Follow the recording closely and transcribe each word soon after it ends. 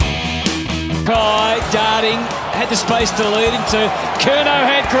Guy darting, had the space to lead into. Curnow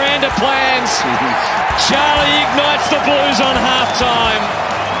had grander plans. Charlie ignites the Blues on half-time.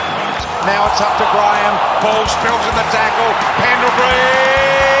 Now it's up to Graham. Ball spills in the tackle.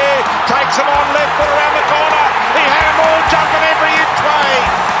 Pendlebury takes it on left foot around the corner. He had them all jumping every inch way.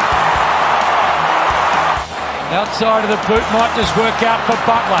 Outside of the boot might just work out for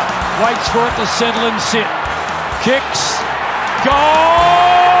Butler. Waits for it to settle and sit. Kicks.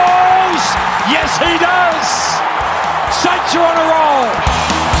 Goals! Yes, he does! Saints are on a roll.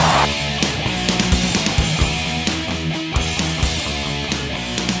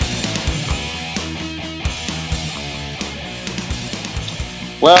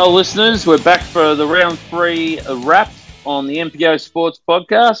 Well, listeners, we're back for the round 3 wrap on the MPO Sports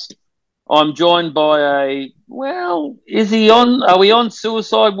Podcast. I'm joined by are we on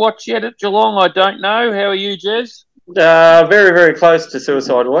suicide watch yet at Geelong? I don't know. How are you, Jez? Very, very close to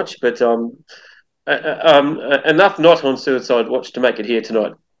suicide watch, but enough not on suicide watch to make it here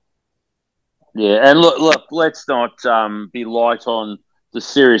tonight. Yeah, and look, let's not be light on the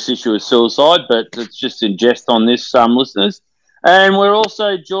serious issue of suicide, but it's just in jest on this, listeners. And we're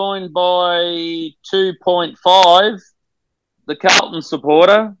also joined by 2.5, the Carlton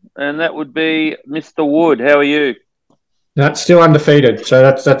supporter, and that would be Mr. Wood. How are you? That's still undefeated, so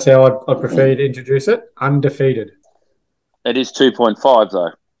that's how I'd prefer you to introduce it. Undefeated. It is 2.5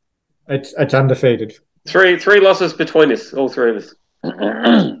 though. It's undefeated. Three losses between us, all three of us.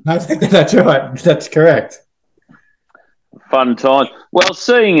 That's right. That's correct. Fun time. Well,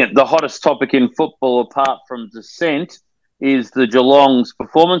 seeing it, the hottest topic in football apart from dissent is the Geelong's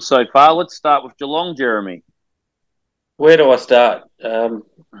performance so far. Let's start with Geelong, Jeremy. Where do I start?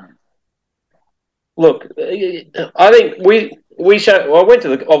 Look, I think we showed. I went to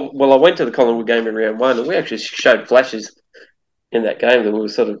the Collingwood game in round 1, and we actually showed flashes in that game that we were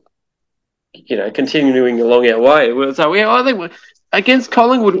sort of, continuing along our way. So I think against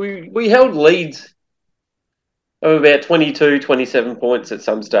Collingwood, we held leads of about 22, 27 points at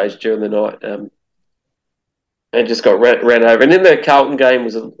some stage during the night, and just got ran over. And then the Carlton game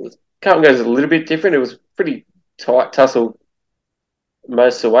was a little bit different. It was pretty tight tussle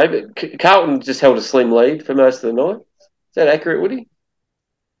most of the way, but Carlton just held a slim lead for most of the night. Is that accurate, Woody?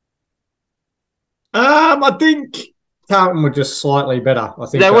 I think Carlton were just slightly better. I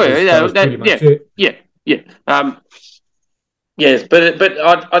think they were. Yes, but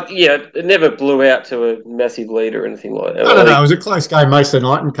it never blew out to a massive lead or anything like that. No. It was a close game most of the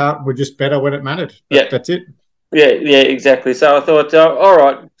night, and Carlton were just better when it mattered. That's it. Yeah, exactly. So I thought, all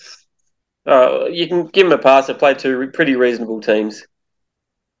right, you can give them a pass. They played two pretty reasonable teams.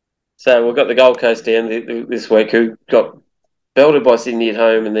 So we've got the Gold Coast down this week, who got belted by Sydney at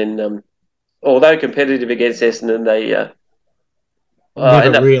home, and then although competitive against Essendon, they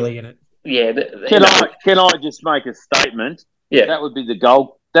never really in it. Yeah. Can I just make a statement? Yeah, that would be the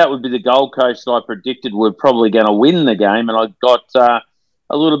Gold Coast I predicted were probably going to win the game, and I got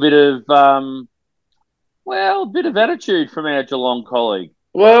a little bit of a bit of attitude from our Geelong colleague.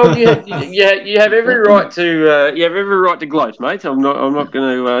 Well, you have every right to gloat, mate. I'm not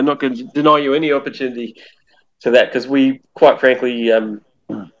going to deny you any opportunity to that, because we quite frankly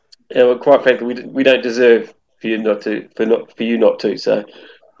we don't deserve for you not to. So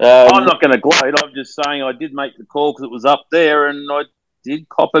I'm not going to gloat. I'm just saying I did make the call because it was up there, and I did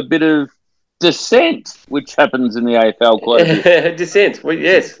cop a bit of dissent, which happens in the AFL club. Dissent, well,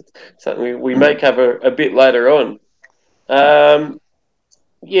 yes, something we may cover a bit later on. So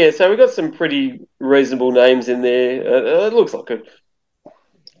we've got some pretty reasonable names in there. It looks like a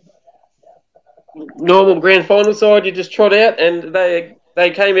normal grand final side you just trot out, and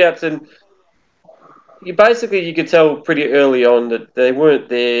they came out, and you could tell pretty early on that they weren't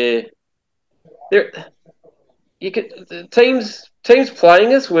there. Teams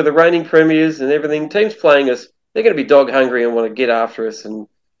playing us were the reigning premiers and everything. Teams playing us, they're going to be dog hungry and want to get after us and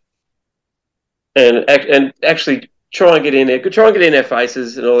actually try and get in our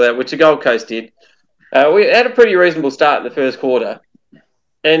faces and all that, which the Gold Coast did. We had a pretty reasonable start in the first quarter,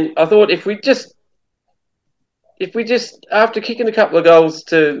 and I thought if we just after kicking a couple of goals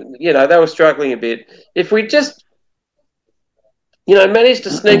to, they were struggling a bit, if we just managed to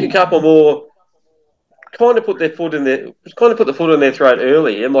sneak a couple more, kind of put the foot on their throat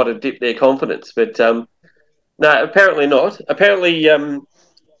early, it might have dipped their confidence. But no, apparently not. Apparently,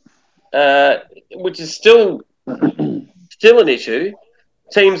 which is still an issue.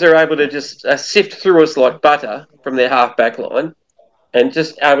 Teams are able to just sift through us like butter from their half back line, and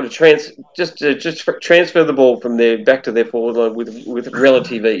just able to transfer the ball from their back to their forward line with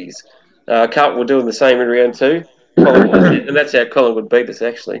relative ease. Carlton were doing the same in round 2, and that's how Collingwood beat us,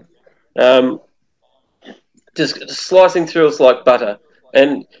 actually. Just slicing through us like butter.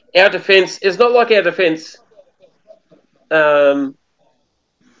 And our defence is not like our defence.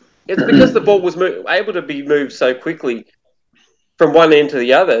 It's because the ball was able to be moved so quickly from one end to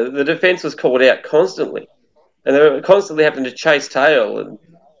the other. The defence was called out constantly, and they were constantly having to chase tail.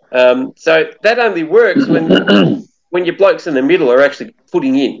 And so that only works when your blokes in the middle are actually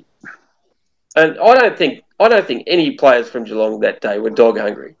putting in. And I don't think any players from Geelong that day were dog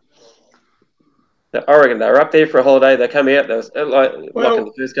hungry. I reckon they were up there for a holiday. They come out. They was like in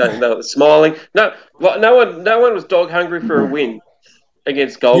the first game. They were smiling. No one was dog hungry for a win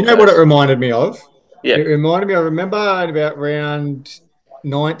against Gold Coast. You know what it reminded me of? Yeah, it reminded me. I remember about round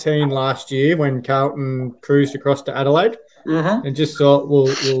 19 last year when Carlton cruised across to Adelaide and just thought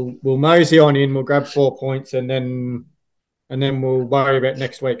we'll mosey on in. We'll grab 4 points and then we'll worry about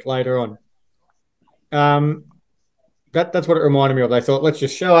next week later on. That's what it reminded me of. They thought, let's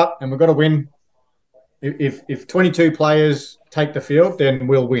just show up and we've got to win. If 22 players take the field, then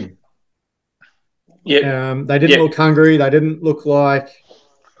we'll win. Yeah. They didn't look hungry. They didn't look like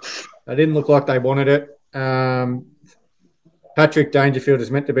they wanted it. Patrick Dangerfield is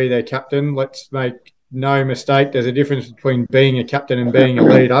meant to be their captain. Let's make no mistake. There's a difference between being a captain and being a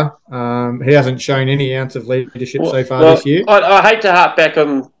leader. He hasn't shown any ounce of leadership so far this year. I hate to harp back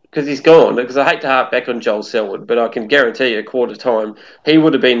on, because he's gone, because I hate to harp back on Joel Selwood, but I can guarantee you a quarter time he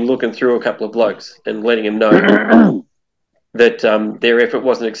would have been looking through a couple of blokes and letting him know that their effort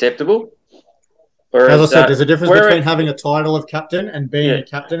wasn't acceptable. Whereas, as I said, there's a difference between having a title of captain and being a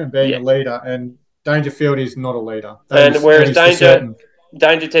captain and being a leader, and Dangerfield is not a leader. Whereas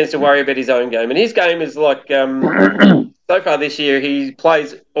Danger tends to worry about his own game, and his game is like so far this year he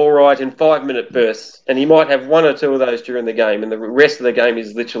plays all right in 5-minute bursts, and he might have one or two of those during the game, and the rest of the game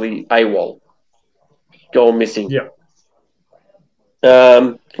is literally AWOL, goal missing. Yeah.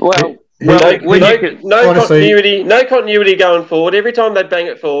 No continuity going forward. Every time they bang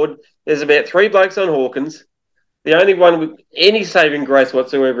it forward, there's about 3 blokes on Hawkins. The only one with any saving grace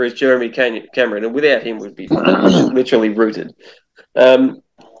whatsoever is Jeremy Cameron, and without him would be literally rooted.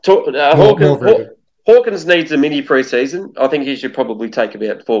 Hawkins needs a mini pre-season. I think he should probably take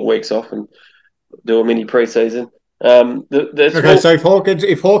about 4 weeks off and do a mini pre-season. So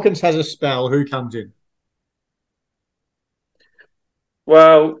if Hawkins has a spell, who comes in?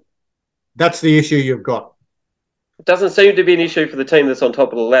 Well, that's the issue you've got. It doesn't seem to be an issue for the team that's on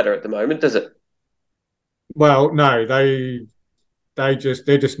top of the ladder at the moment, does it? Well, no, they're just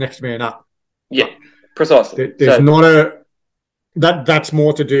next man up. Yeah, precisely. That's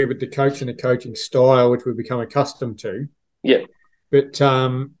more to do with the coach and the coaching style, which we've become accustomed to. Yeah, but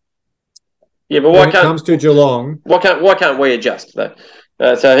why when it comes to Geelong, why can't we adjust though?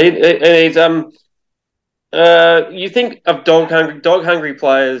 So he's you think of dog hungry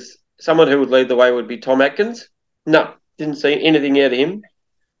players. Someone who would lead the way would be Tom Atkins. No, didn't see anything out of him.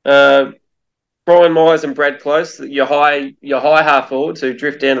 Brian Myers and Brad Close, your high half forwards who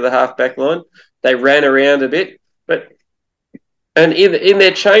drift down to the half back line. They ran around a bit, and in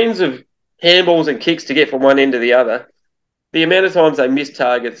their chains of handballs and kicks to get from one end to the other, the amount of times they missed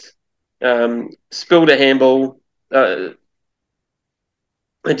targets, spilled a handball, and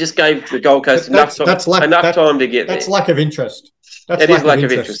just gave the Gold Coast enough time to get there. That's lack of interest. It is lack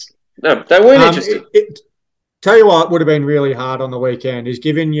of interest. No, they weren't interested. Tell you what would have been really hard on the weekend is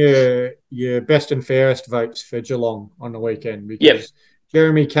giving your best and fairest votes for Geelong on the weekend because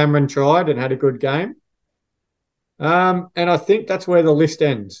Jeremy Cameron tried and had a good game. And I think that's where the list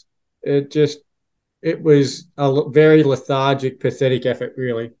ends. It was a very lethargic, pathetic effort,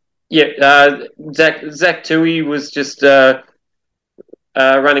 really. Yeah, Zach Tui was just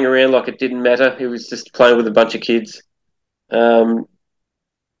running around like it didn't matter. He was just playing with a bunch of kids.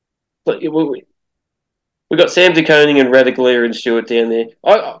 We got Sam De Koning and Radaglia and Stewart down there.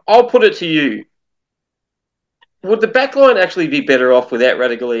 I'll put it to you. Would the backline actually be better off without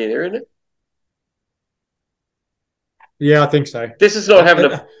Radaglia there, isn't it? Yeah, I think so. This is not having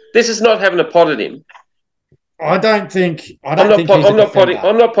a pot at him. I'm not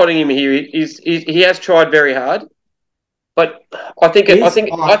potting him here. He has tried very hard, but I think a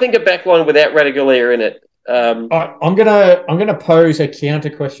backline without Radaglia in it. I'm gonna pose a counter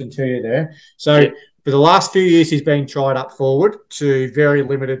question to you there. So for the last few years, he's been tried up forward to very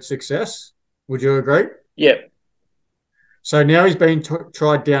limited success. Would you agree? Yeah. So now he's been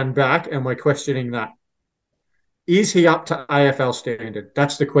tried down back, and we're questioning that. Is he up to AFL standard?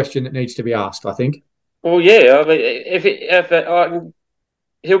 That's the question that needs to be asked, I think. Well, yeah. I mean,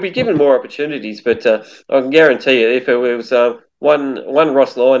 he'll be given more opportunities, but I can guarantee you, if it was one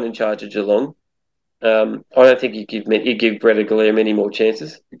Ross Lyon in charge of Geelong, I don't think he'd give Brett Aguilera many more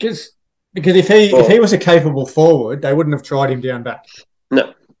chances. Because Because if he was a capable forward, they wouldn't have tried him down back.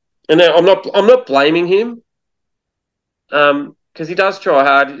 No, and now I'm not blaming him, because he does try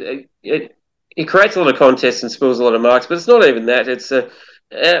hard. He creates a lot of contests and spills a lot of marks, but it's not even that. It's the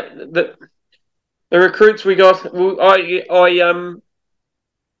recruits we got. I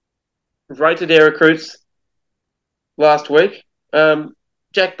rated our recruits last week.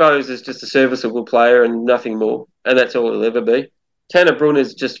 Jack Bowes is just a serviceable player and nothing more, and that's all he'll ever be. Tanner Brunn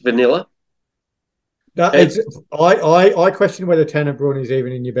is just vanilla. I question whether Tanner Brunn is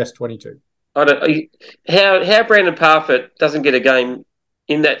even in your best 22. I don't how Brandon Parfitt doesn't get a game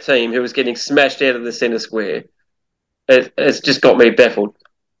in that team who was getting smashed out of the centre square. It's just got me baffled.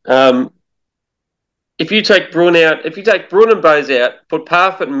 If you take Brunn and Bowes out, put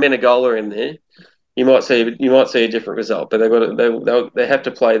Parfitt and Menegola in there, you might see a different result. But they have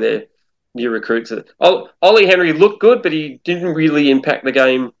to play their new recruits. Ollie Henry looked good, but he didn't really impact the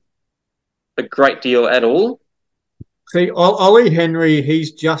game a great deal at all. See, Ollie Henry,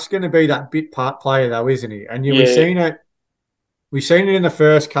 he's just going to be that bit part player, though, isn't he? And we've seen it. We've seen it in the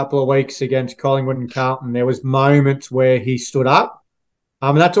first couple of weeks against Collingwood and Carlton. There was moments where he stood up.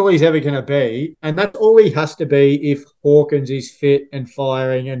 That's all he's ever going to be, and that's all he has to be if Hawkins is fit and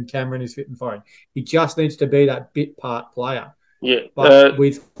firing and Cameron is fit and firing. He just needs to be that bit part player. Yeah. But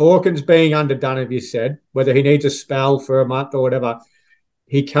with Hawkins being underdone, as you said, whether he needs a spell for a month or whatever,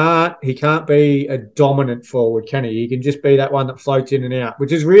 he can't be a dominant forward, can he? He can just be that one that floats in and out,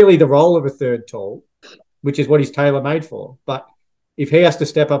 which is really the role of a third tall, which is what he's tailor-made for. But if he has to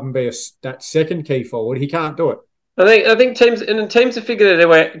step up and be that second key forward, he can't do it. I think teams have figured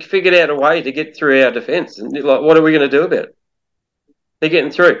out a way to get through our defence. And like, what are we going to do about it? They're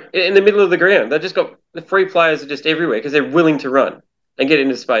getting through in the middle of the ground. They've just got the free players are just everywhere because they're willing to run and get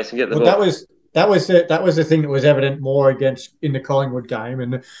into space and get the ball. That was the thing that was evident more in the Collingwood game,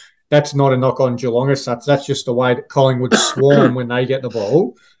 and that's not a knock on Geelong as such. That's just the way that Collingwood swarm when they get the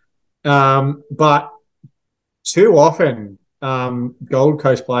ball. But too often, Gold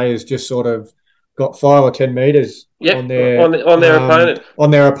Coast players just sort of got 5 or 10 metres on their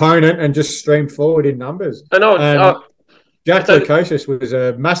opponent and just streamed forward in numbers. Jack Lukosis was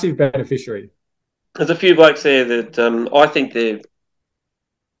a massive beneficiary. There's a few blokes there that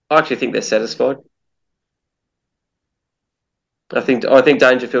I actually think they're satisfied. I think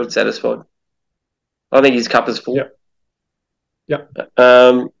Dangerfield's satisfied. I think his cup is full. Yep.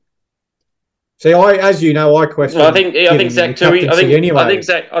 See, as you know, I question. I think Zach Tui. I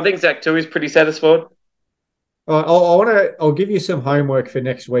think Zach Tui is pretty satisfied. I'll give you some homework for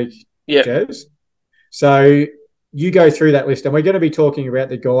next week, yeah. Jez. So you go through that list, and we're going to be talking about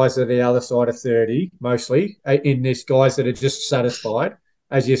the guys that are the other side of 30, mostly, in this guys that are just satisfied,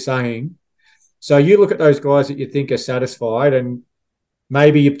 as you're saying. So you look at those guys that you think are satisfied, and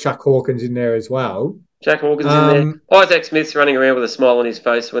maybe you chuck Hawkins in there as well. Jack Hawkins in there. Isaac Smith's running around with a smile on his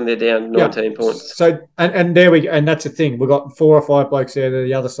face when they're down 19 points. So and there we go, and that's the thing. We've got 4 or 5 blokes there that are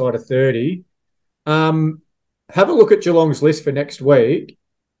the other side of 30. Have a look at Geelong's list for next week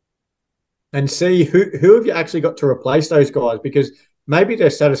and see who have you actually got to replace those guys, because maybe they're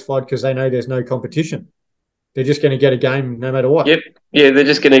satisfied because they know there's no competition. They're just going to get a game no matter what. Yep. Yeah, they're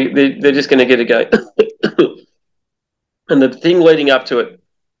just going to get a game. And the thing leading up to it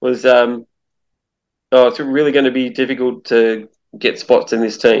was it's really going to be difficult to get spots in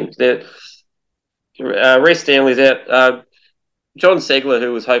this team. Rhys Stanley's out. John Segler,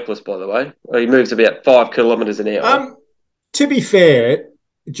 who was hopeless, by the way. He moves about 5 kilometres an hour. To be fair,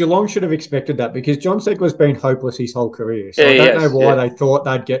 Geelong should have expected that because John Segler's been hopeless his whole career. So I don't know why they thought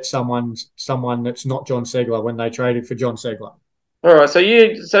they'd get someone that's not John Segler when they traded for John Segler. All right, so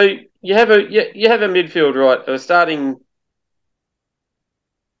you have a midfield, right? A starting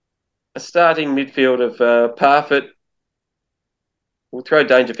midfield of Parfitt. We'll throw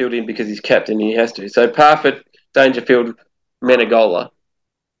Dangerfield in because he's captain and he has to. So Parfitt, Dangerfield, Menegola.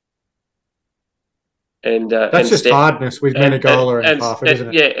 And that's just hardness with Menegola and Parfitt, isn't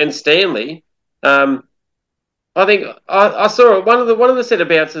it? Yeah, and Stanley. I think I saw it. One of the set of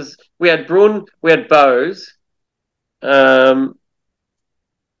bouncers. We had Brunn, we had Bowes.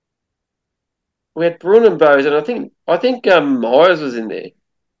 We had Brunn and Bowes, and I think Myers was in there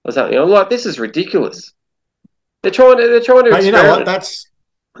or something. I'm like, this is ridiculous. They're trying to. But you know what? That's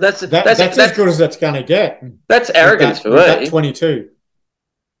as good as that's going to get. That's arrogance for me. That 22.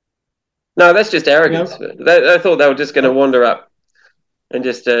 No, that's just arrogance. You know? They thought they were just going to wander up and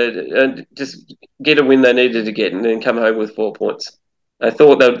just get a win they needed to get, and then come home with 4 points. They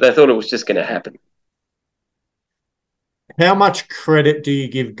thought it was just going to happen. How much credit do you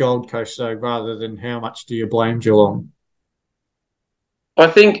give Gold Coast, though, rather than how much do you blame Geelong? I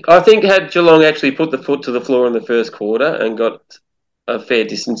think had Geelong actually put the foot to the floor in the first quarter and got a fair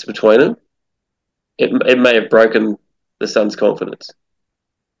distance between them, it may have broken the Suns' confidence.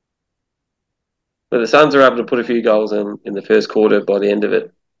 But the Suns are able to put a few goals in the first quarter. By the end of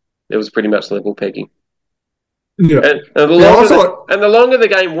it, it was pretty much level pegging. Yeah. And the longer the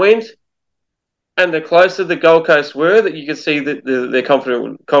game went, and the closer the Gold Coast were, that you could see that their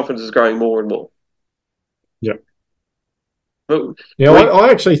confidence is growing more and more. Yeah. But I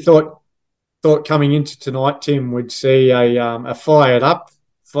actually thought coming into tonight, Tim would see a fired up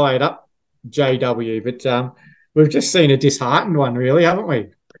JW, but we've just seen a disheartened one, really, haven't we?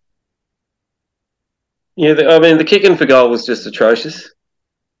 Yeah, the kicking for goal was just atrocious.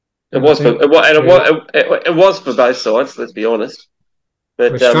 It was for both sides. Let's be honest.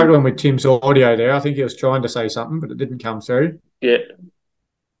 But we're struggling with Tim's audio there. I think he was trying to say something, but it didn't come through. Yeah.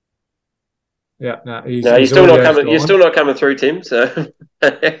 Yeah, no, you're still not coming. You're still not coming through, Tim. So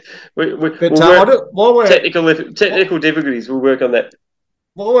technical difficulties. We'll work on that.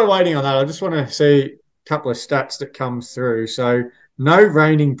 While we're waiting on that, I just want to see a couple of stats that come through. So, no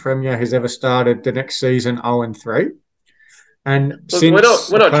reigning premier has ever started the next season 0-3, and Look,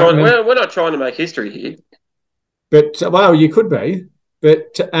 since we're not trying to make history here. But well, you could be.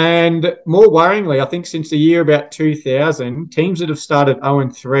 But and more worryingly, I think since the year about 2000, teams that have started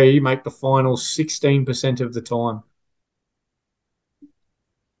 0-3 make the finals 16% of the time.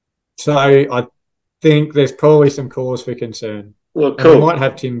 So I think there's probably some cause for concern. Well, cool. And we might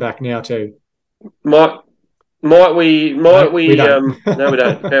have Tim back now too. Might we? No, we don't. No, we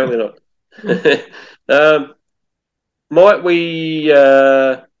don't. Apparently not. Might we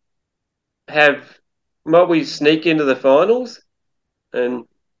Might we sneak into the finals and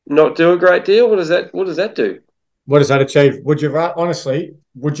not do a great deal? What does that do? What does that achieve? Would you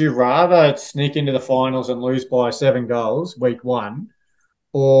rather sneak into the finals and lose by 7 goals week 1,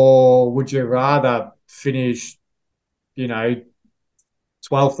 or would you rather finish, 12th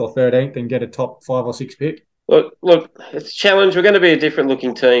or 13th and get a top 5 or 6 pick? Look, it's a challenge. We're going to be a different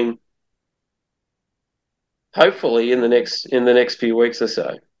looking team, hopefully in the next few weeks or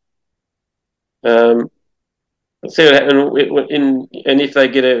so. Let's see what happens and if they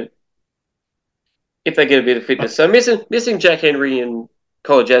get a bit of fitness. So missing Jack Henry and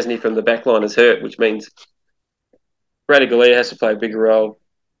Kolajasny from the back line is hurt, which means Radigalia has to play a bigger role.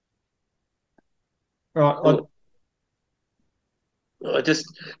 Right. I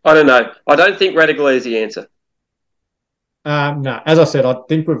don't know. I don't think Radigalia is the answer. No, as I said, I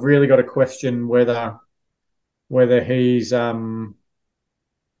think we've really got to question whether he's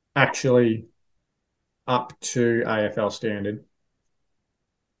actually up to AFL standard.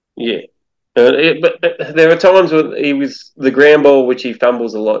 Yeah. But there are times when he was the ground ball, which he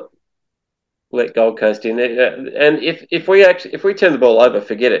fumbles a lot, let Gold Coast in. And if we turn the ball over,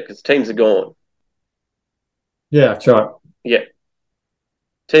 forget it, because teams are gone. Yeah, that's right. Yeah.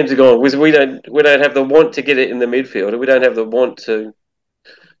 Teams are gone. We don't have the want to get it in the midfield. We don't have the want to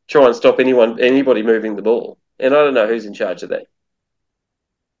try and stop anybody moving the ball. And I don't know who's in charge of that.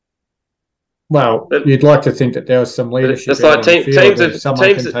 Well, you'd like to think that there was some leadership. It's like teams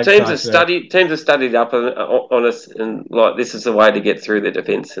have studied up on us, and like this is the way to get through their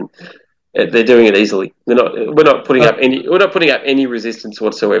defence, and they're doing it easily. We're not putting up any resistance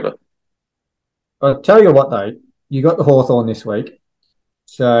whatsoever. I'll tell you what though, you got the Hawthorn this week,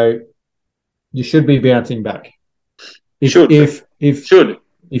 so you should be bouncing back.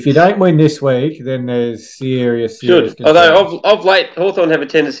 If you don't win this week, then there's serious concerns. Although of late, Hawthorn have a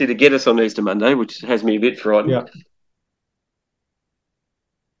tendency to get us on Easter Monday, which has me a bit frightened. Yeah.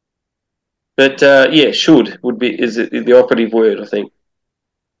 But should would be is the operative word, I think.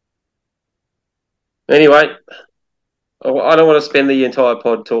 Anyway, I don't want to spend the entire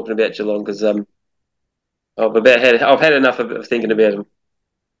pod talking about Geelong because I've had enough of thinking about them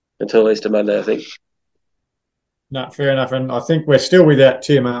until Easter Monday, I think. No, fair enough. And I think we're still without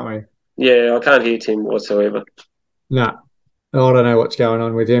Tim, aren't we? Yeah, I can't hear Tim whatsoever. No. I don't know what's going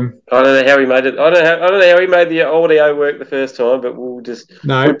on with him. I don't know how he made it. I don't know how he made the audio work the first time, but we'll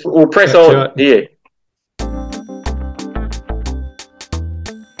press on. Right. Yeah.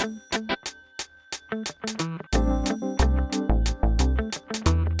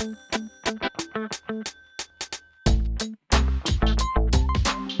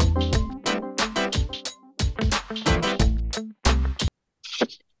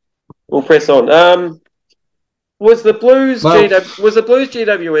 We'll press on. Was the Blues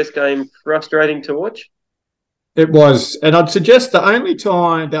GWS game frustrating to watch? It was, and I'd suggest the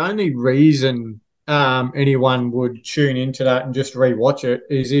only reason anyone would tune into that and just rewatch it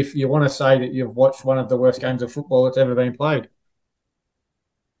is if you want to say that you've watched one of the worst games of football that's ever been played.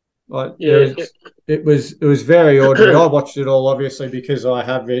 It was very ordinary. I watched it all, obviously, because I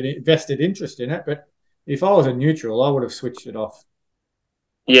have vested interest in it. But if I was a neutral, I would have switched it off.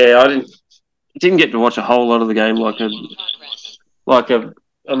 Yeah, I didn't get to watch a whole lot of the game,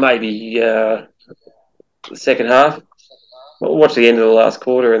 maybe the second half. I watched the end of the last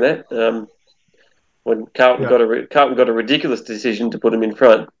quarter and that. When Carlton got a ridiculous decision to put him in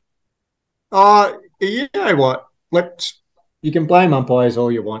front. You know what? You can blame umpires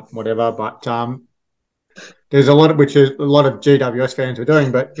all you want, whatever, but there's a lot of GWS fans were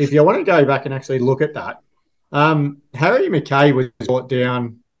doing. But if you want to go back and actually look at that, Harry McKay was brought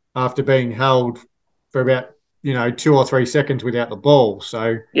down after being held for about 2 or 3 seconds without the ball.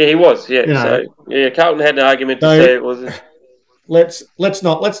 So yeah, he was. Yeah, Carlton had an argument to say it was. Let's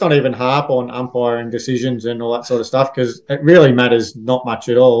not even harp on umpiring decisions and all that sort of stuff, because it really matters not much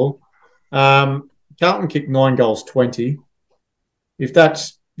at all. Carlton kicked 9 goals, 20. If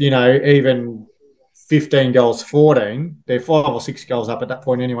that's even 15 goals, 14, they're 5 or 6 goals up at that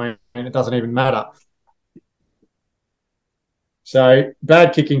point anyway, and it doesn't even matter. So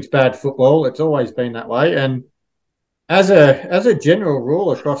bad kicking's bad football. It's always been that way, and as a general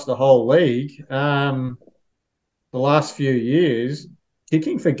rule across the whole league, the last few years,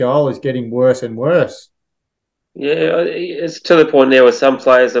 kicking for goal is getting worse and worse. Yeah, it's to the point now where some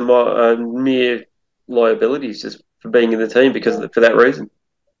players are mere liabilities just for being in the team for that reason.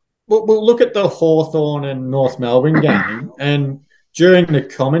 We'll look at the Hawthorn and North Melbourne game, and during the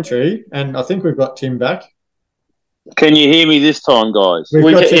commentary, and I think we've got Tim back. Can you hear me this time, guys?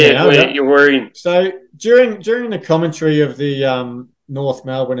 You're worrying. So during the commentary of the North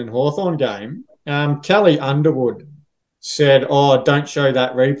Melbourne and Hawthorn game, Kelly Underwood said, don't show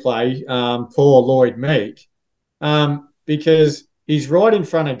that replay, poor Lloyd Meek, because he's right in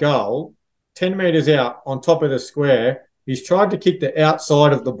front of goal, 10 metres out on top of the square. He's tried to kick the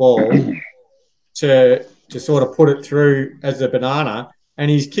outside of the ball to sort of put it through as a banana, and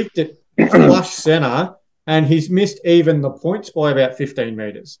he's kicked it flush centre, and he's missed even the points by about 15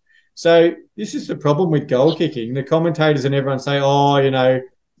 metres. So this is the problem with goal kicking. The commentators and everyone say,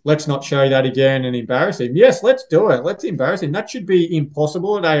 let's not show that again and embarrass him. Yes, let's do it. Let's embarrass him. That should be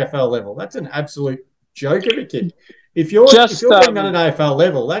impossible at AFL level. That's an absolute joke of a kick. If you're being done at AFL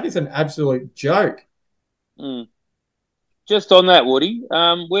level, that is an absolute joke. Just on that, Woody,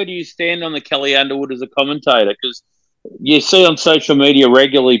 where do you stand on the Kelly Underwood as a commentator? Because you see on social media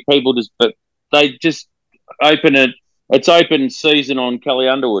regularly people they just open it. It's open season on Kelly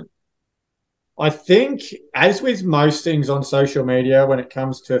Underwood. I think, as with most things on social media when it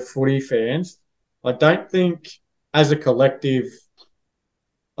comes to footy fans, I don't think as a collective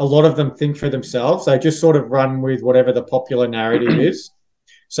a lot of them think for themselves. They just sort of run with whatever the popular narrative is.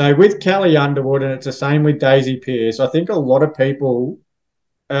 So with Kelly Underwood, and it's the same with Daisy Pearce, I think a lot of people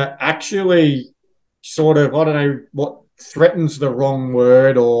actually sort of, I don't know what threatens the wrong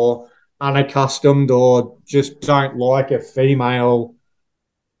word, or unaccustomed, or just don't like a female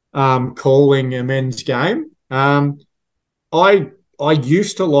calling a men's game. I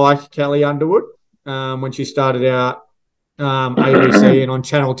used to like Kelly Underwood when she started out ABC and on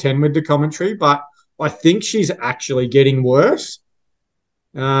Channel 10 with the commentary, but I think she's actually getting worse.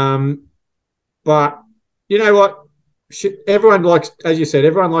 But you know what? Everyone likes, as you said,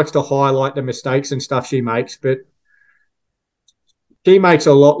 everyone likes to highlight the mistakes and stuff she makes, but she makes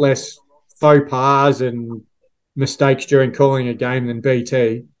a lot less faux pas and mistakes during calling a game than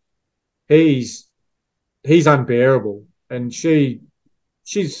BT. He's unbearable, and she's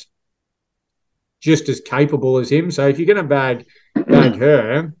just as capable as him. So if you're going to bag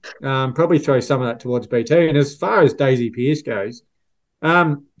her, probably throw some of that towards BT. And as far as Daisy Pearce goes,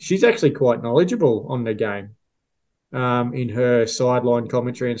 she's actually quite knowledgeable on the game in her sideline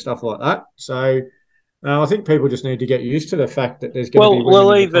commentary and stuff like that. So I think people just need to get used to the fact that there's going to be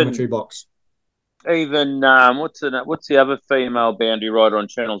women in the commentary box. Even what's the other female boundary writer on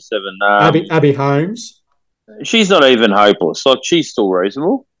Channel 7? Abby Holmes. She's not even hopeless. Like, she's still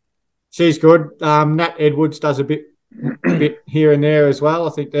reasonable. She's good. Nat Edwards does a bit here and there as well.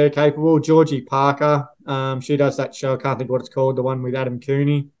 I think they're capable. Georgie Parker, she does that show. I can't think what it's called, the one with Adam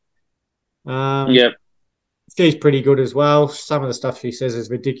Cooney. Yep. She's pretty good as well. Some of the stuff she says is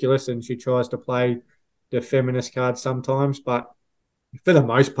ridiculous, and she tries to play the feminist card sometimes, but for the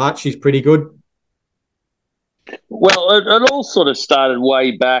most part, she's pretty good. Well, it all sort of started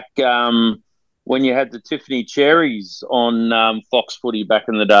way back when you had the Tiffany Cherries on Fox Footy back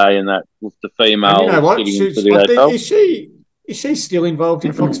in the day, and that with the female. And you know what? Is she still involved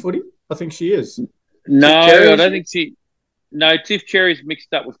in Fox Footy? I think she is. No, I don't think she. No, Tiff Cherry's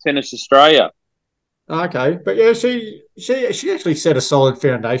mixed up with Tennis Australia. Okay, but yeah, she actually set a solid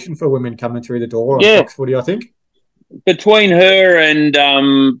foundation for women coming through the door on Yeah, Fox Footy, I think. between her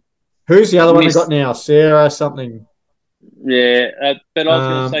and Who's the other one they got Miss, now? Sarah something. yeah, but I was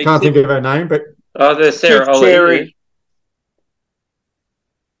going to say Can't think of her name, but There's Tiff Sarah Ollie. Yeah. Cherry.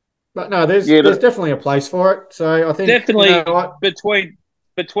 no, there's Yeah, but definitely a place for it. So I think you know definitely what. between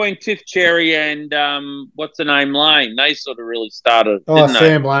Tiff Cherry and what's the name Lane, they sort of really started, Oh, didn't they?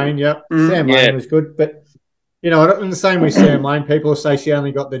 Sam Lane, yep. Mm. Sam Yeah. Lane was good, but you know, in the same way Sam Lane, people say she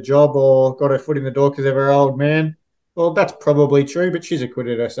only got the job or got her foot in the door because of her old man. Well, that's probably true, but she's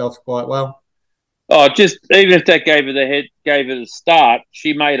acquitted herself quite well. Oh, just even if that gave her the start,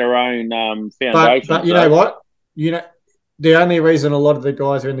 she made her own foundation. But you know what? You know, the only reason a lot of the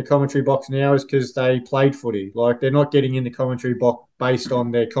guys are in the commentary box now is because they played footy. Like they're not getting in the commentary box based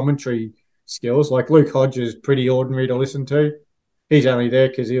on their commentary skills. Like Luke Hodges is pretty ordinary to listen to. He's only there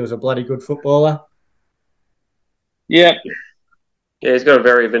because he was a bloody good footballer. Yeah. Yeah, he's got a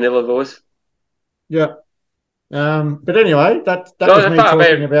very vanilla voice. Yeah. But anyway, that was me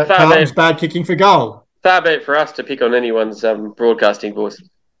talking about Carlton's bad kicking for goal. Far be it for us to pick on anyone's broadcasting voice,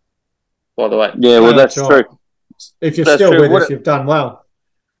 by the way. Yeah, well, that's right. true. If you're still with us, you've done well.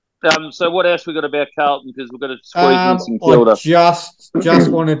 So what else we got about Carlton? Because we've got to squeeze in some Kilda. I just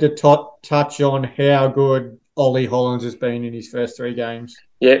wanted to touch on how good Ollie Hollands has been in his first 3 games.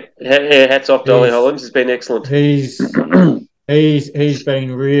 Yeah, hats off to Ollie Hollands. It's been excellent. He's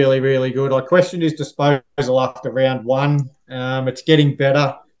been really, really good. I questioned his disposal after round 1. It's getting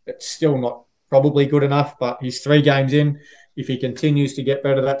better. It's still not probably good enough, but he's 3 games in. If he continues to get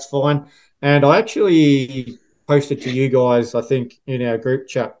better, that's fine. And I actually posted to you guys, I think, in our group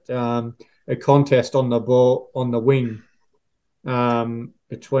chat, a contest on the ball on the wing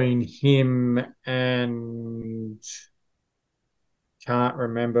between him and can't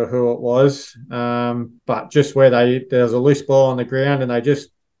remember who it was, but just where there was a loose ball on the ground and they just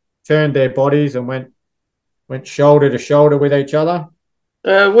turned their bodies and went shoulder to shoulder with each other.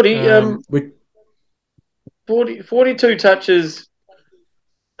 Woody, 42 touches,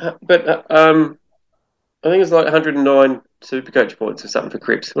 but I think it's like 109 Supercoach points or something for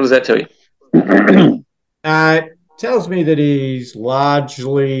Cripps. What does that tell you? It tells me that he's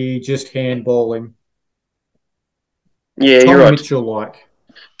largely just handballing. Yeah, Tom you're right. Mitchell-like.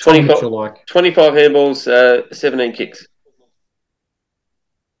 25 handballs, 17 kicks.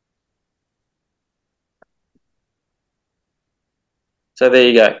 So there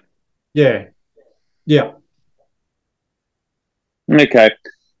you go. Yeah. Okay.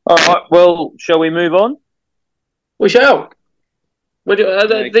 All right. Well, shall we move on? We shall. We're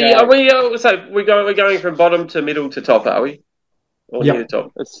going from bottom to middle to top, are we? Or near the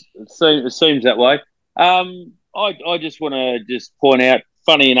top? It seems that way. I just want to just point out,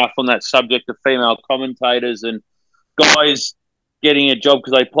 funny enough, on that subject of female commentators and guys getting a job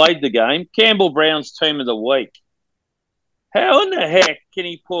because they played the game. Campbell Brown's team of the week. How in the heck can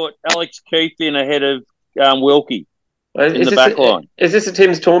he put Alex Keith in ahead of Wilkie in the back line? Is this a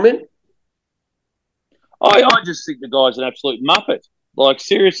Tim's torment? I just think the guy's an absolute muppet. Like,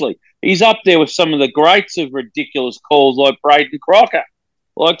 seriously. He's up there with some of the greats of ridiculous calls like Braden Crocker.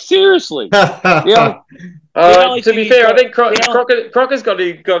 Like, seriously. To be fair, I think Crocker's got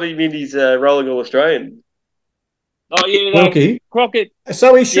him in his Rolling All Australian. Oh, yeah. Wilkie? Crockett.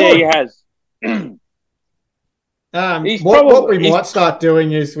 So he should. Yeah, he has. What we might start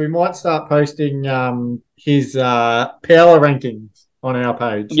doing is we might start posting his power rankings on our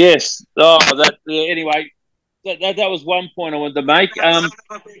page. Yes. Anyway, that was one point I wanted to make.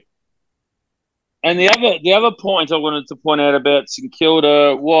 And the other point I wanted to point out about St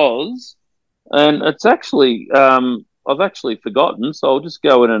Kilda was, and it's actually I've actually forgotten, so I'll just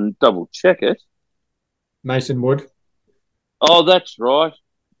go in and double check it. Mason Wood. Oh, that's right.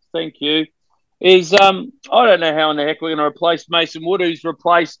 Thank you. I don't know how in the heck we're going to replace Mason Wood, who's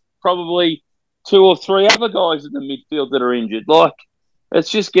replaced probably 2 or 3 other guys in the midfield that are injured. Like, it's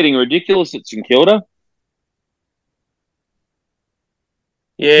just getting ridiculous at St Kilda.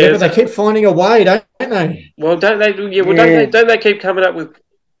 Yeah, but they keep finding a way, don't they? Well, don't they? Yeah, well, don't they keep coming up with?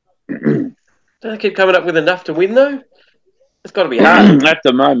 Don't they keep coming up with enough to win though? It's got to be hard at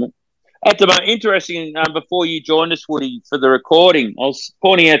the moment. Interesting. Before you joined us, Woody, for the recording, I was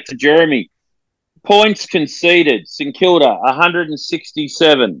pointing out to Jeremy. Points conceded, St Kilda,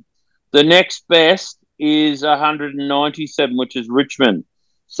 167. The next best is 197, which is Richmond.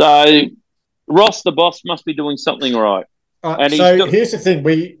 So Ross, the boss, must be doing something right. Here's the thing.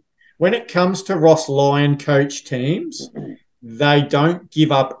 When it comes to Ross Lyon coach teams, they don't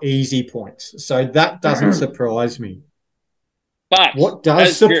give up easy points. So that doesn't surprise me. But what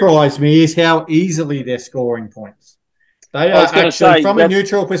does surprise me is how easily they're scoring points. They are actually, from a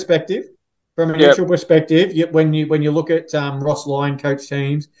neutral perspective. From a neutral perspective, when you look at Ross Lyon coach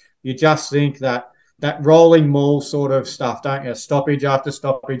teams, you just think that rolling maul sort of stuff, don't you? Stoppage after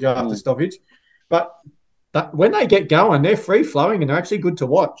stoppage after stoppage. But when they get going, they're free flowing and they're actually good to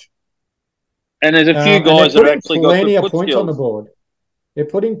watch. And there's a few guys that actually got plenty of points skills on the board. They're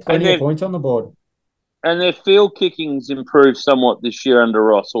putting plenty of points on the board. And their field kicking's improved somewhat this year under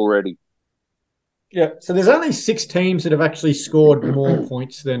Ross already. Yeah, so there's only 6 teams that have actually scored more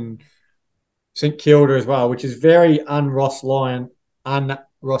points than St Kilda as well, which is very un-Ross Lyon-like,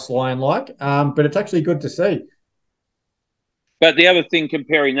 but it's actually good to see. But the other thing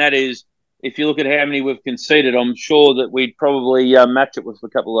comparing that is, if you look at how many we've conceded, I'm sure that we'd probably match it with a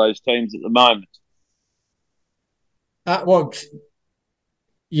couple of those teams at the moment. Well,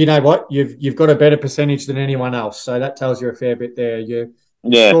 you know what? You've got a better percentage than anyone else, so that tells you a fair bit there. You're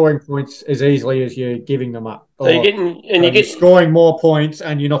scoring points as easily as you're giving them up. So you're scoring more points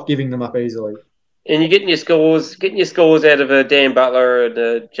and you're not giving them up easily. And you're getting your scores out of a Dan Butler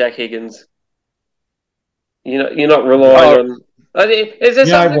and Jack Higgins. You're not relying on. Is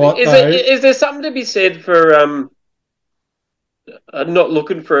there something to be said for not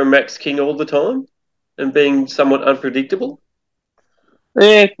looking for a Max King all the time and being somewhat unpredictable?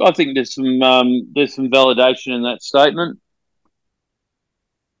 Yeah, I think there's some validation in that statement.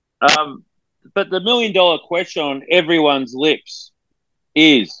 But the $1 million question on everyone's lips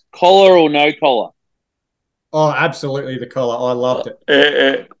is collar or no collar? Oh, absolutely the collar. I loved it.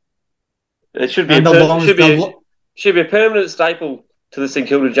 It should be should be a permanent staple to the St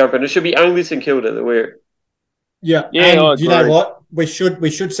Kilda jumper, and it should be only St Kilda that wear it. Yeah, and you know what? We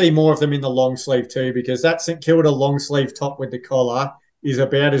should see more of them in the long sleeve too, because that St Kilda long sleeve top with the collar is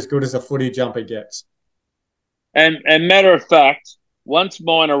about as good as a footy jumper gets. And matter of fact, once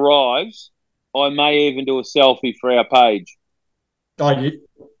mine arrives, I may even do a selfie for our page. Oh,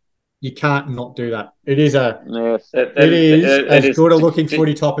 you can't not do that. It is as good a looking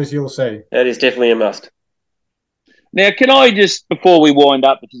footy top as you'll see. That is definitely a must. Now, can I just, before we wind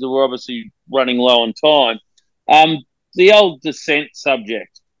up, because we're obviously running low on time, the old dissent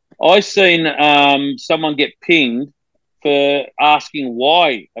subject. I seen someone get pinged for asking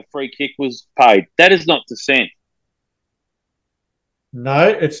why a free kick was paid. That is not dissent. No,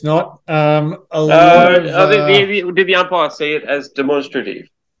 it's not. Did the umpire see it as demonstrative?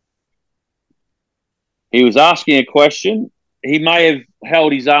 He was asking a question. He may have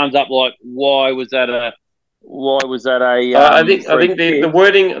held his arms up like, why was that a? I think the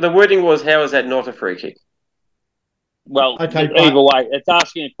wording was, how is that not a free kick? Well, okay, either way, it's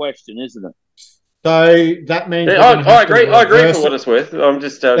asking a question, isn't it? So that means I agree for what it's worth. I'm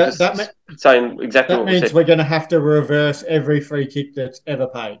just saying exactly that what means we're going to have to reverse every free kick that's ever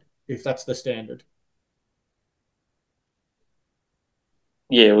paid if that's the standard.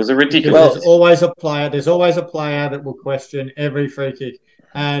 Yeah, it was a ridiculous. Because there's always a player that will question every free kick,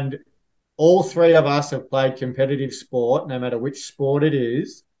 and all 3 of us have played competitive sport, no matter which sport it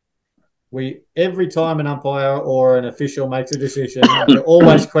is. Every time an umpire or an official makes a decision, we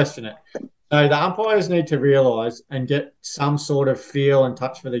always question it. So the umpires need to realise and get some sort of feel and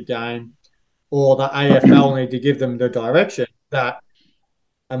touch for the game, or the AFL need to give them the direction that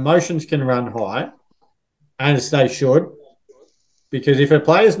emotions can run high, as they should, because if a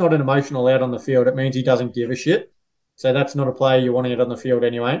player's not an emotional out on the field, it means he doesn't give a shit. So that's not a player you want out on the field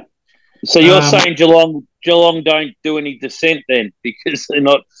anyway. So you're saying Geelong don't do any dissent then, because they're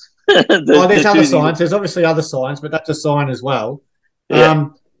not... there's other signs. There's obviously other signs, but that's a sign as well. Yeah.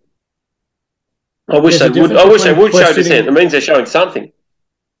 I wish they would show dissent. It means they're showing something.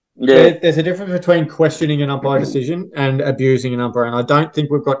 Yeah. There's a difference between questioning an umpire decision and abusing an umpire, and I don't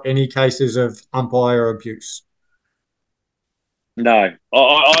think we've got any cases of umpire abuse. No.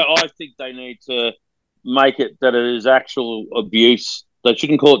 I think they need to make it that it is actual abuse. They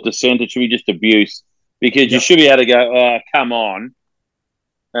shouldn't call it dissent. It should be just abuse, because you should be able to go, come on,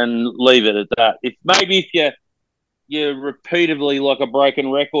 and leave it at that. If you're repeatedly like a broken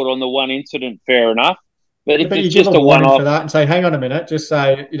record on the one incident, fair enough. But if it's just a one-off for that and say, hang on a minute, just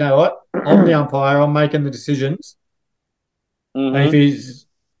say, you know what, I'm the umpire, I'm making the decisions. Mm-hmm.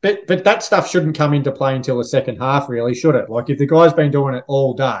 And but that stuff shouldn't come into play until the second half, really, should it? Like if the guy's been doing it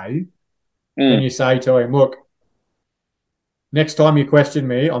all day, and you say to him, look, next time you question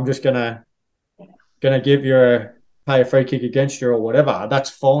me, I'm just gonna give you pay a free kick against you or whatever. That's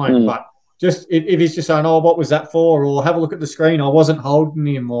fine, but just if he's just saying, what was that for? Or have a look at the screen, I wasn't holding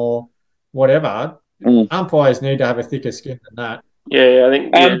him or whatever. Umpires need to have a thicker skin than that. Yeah, I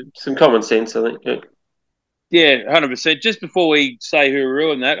think some common sense, I think. Yeah. Yeah, 100%. Just before we say who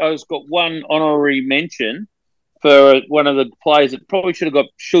ruined that, I just got one honorary mention for one of the players that probably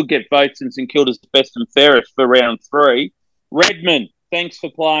should get votes in St Kilda's best and fairest for round 3. Redmond, thanks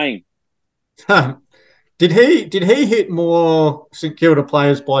for playing. Did he hit more St Kilda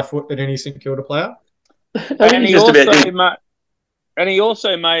players by foot than any St Kilda player? And he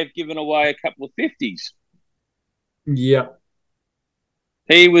also may have given away a couple of 50s. Yeah.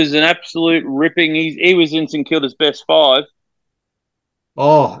 He was an absolute ripping. He was in St Kilda's best 5.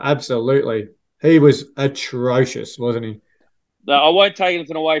 Oh, absolutely. He was atrocious, wasn't he? I won't take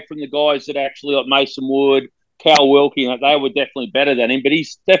anything away from the guys that actually like Mason Wood, Cal Wilkie. They were definitely better than him, but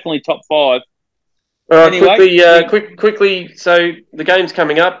he's definitely top 5. All right, anyway, quickly. So the game's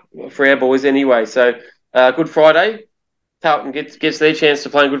coming up for our boys anyway. So Good Friday, Carlton gets their chance to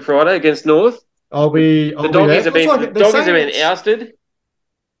play on Good Friday against North. The doggies have been ousted.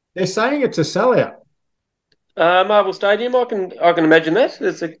 They're saying it's a sellout. Marvel Stadium, I can imagine that.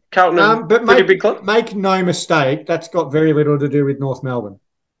 It's a Carlton, but pretty big club. Make no mistake, that's got very little to do with North Melbourne.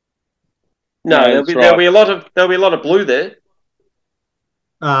 No, there'll be a lot of blue there.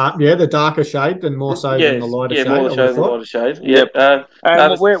 The darker shade than more so than the lighter shade. More shade than the lighter shade. Yep.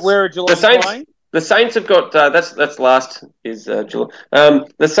 Where are Geelong playing? The Saints have got that's last is Geelong.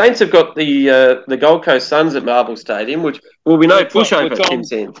 The Saints have got the Gold Coast Suns at Marvel Stadium, which will be no pushover at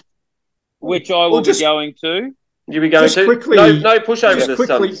Tim's end. Which I will be going to. You'll be going to? Quickly, no pushover to the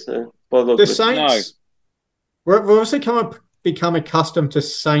Suns. The Saints. We've obviously become accustomed to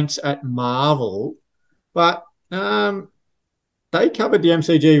Saints at Marvel, but they covered the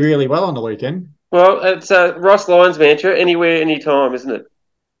MCG really well on the weekend. Well, it's Ross Lyons mantra: anywhere, anytime, isn't it?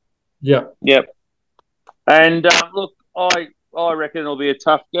 Yep. And look, I reckon it'll be a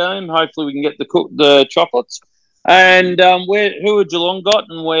tough game. Hopefully, we can get the chocolates. And who have Geelong got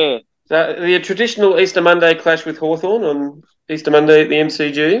and where? So the traditional Easter Monday clash with Hawthorn on Easter Monday at the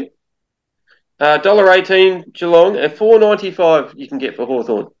MCG. $1.18 Geelong at $4.95 you can get for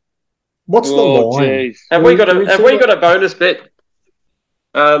Hawthorn. What's the line? Geez. Have we got a bonus bet?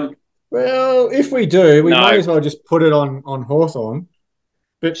 Well, if we do, we might as well just put it on Hawthorn.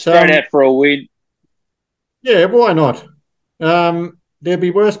 But straight out for a win. Yeah, why not? There'll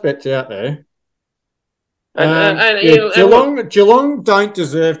be worse bets out there. Geelong don't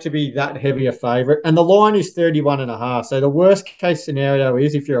deserve to be that heavy a favourite, and the line is 31.5. So the worst case scenario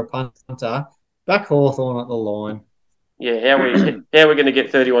is if you're a punter, back Hawthorn at the line. Yeah, how we're going to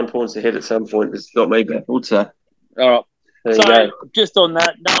get 31 points ahead at some point has got me baffled. So, all right. So just on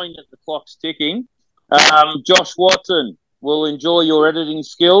that, knowing that the clock's ticking, Josh Watson will enjoy your editing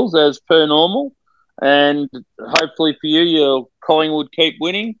skills as per normal, and hopefully for you, your Collingwood keep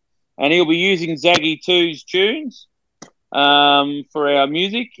winning. And he'll be using Zaggy 2's tunes for our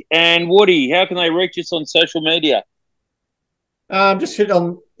music. And Woody, how can they reach us on social media? Just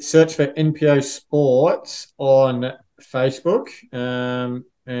search for NPO Sports on Facebook,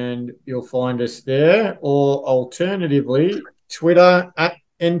 and you'll find us there. Or alternatively, Twitter at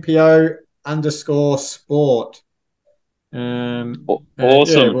NPO_sport.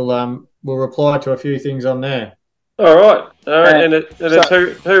 Awesome. We'll reply to a few things on there. All right. And it's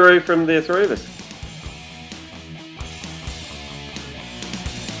hooroo from the three of us.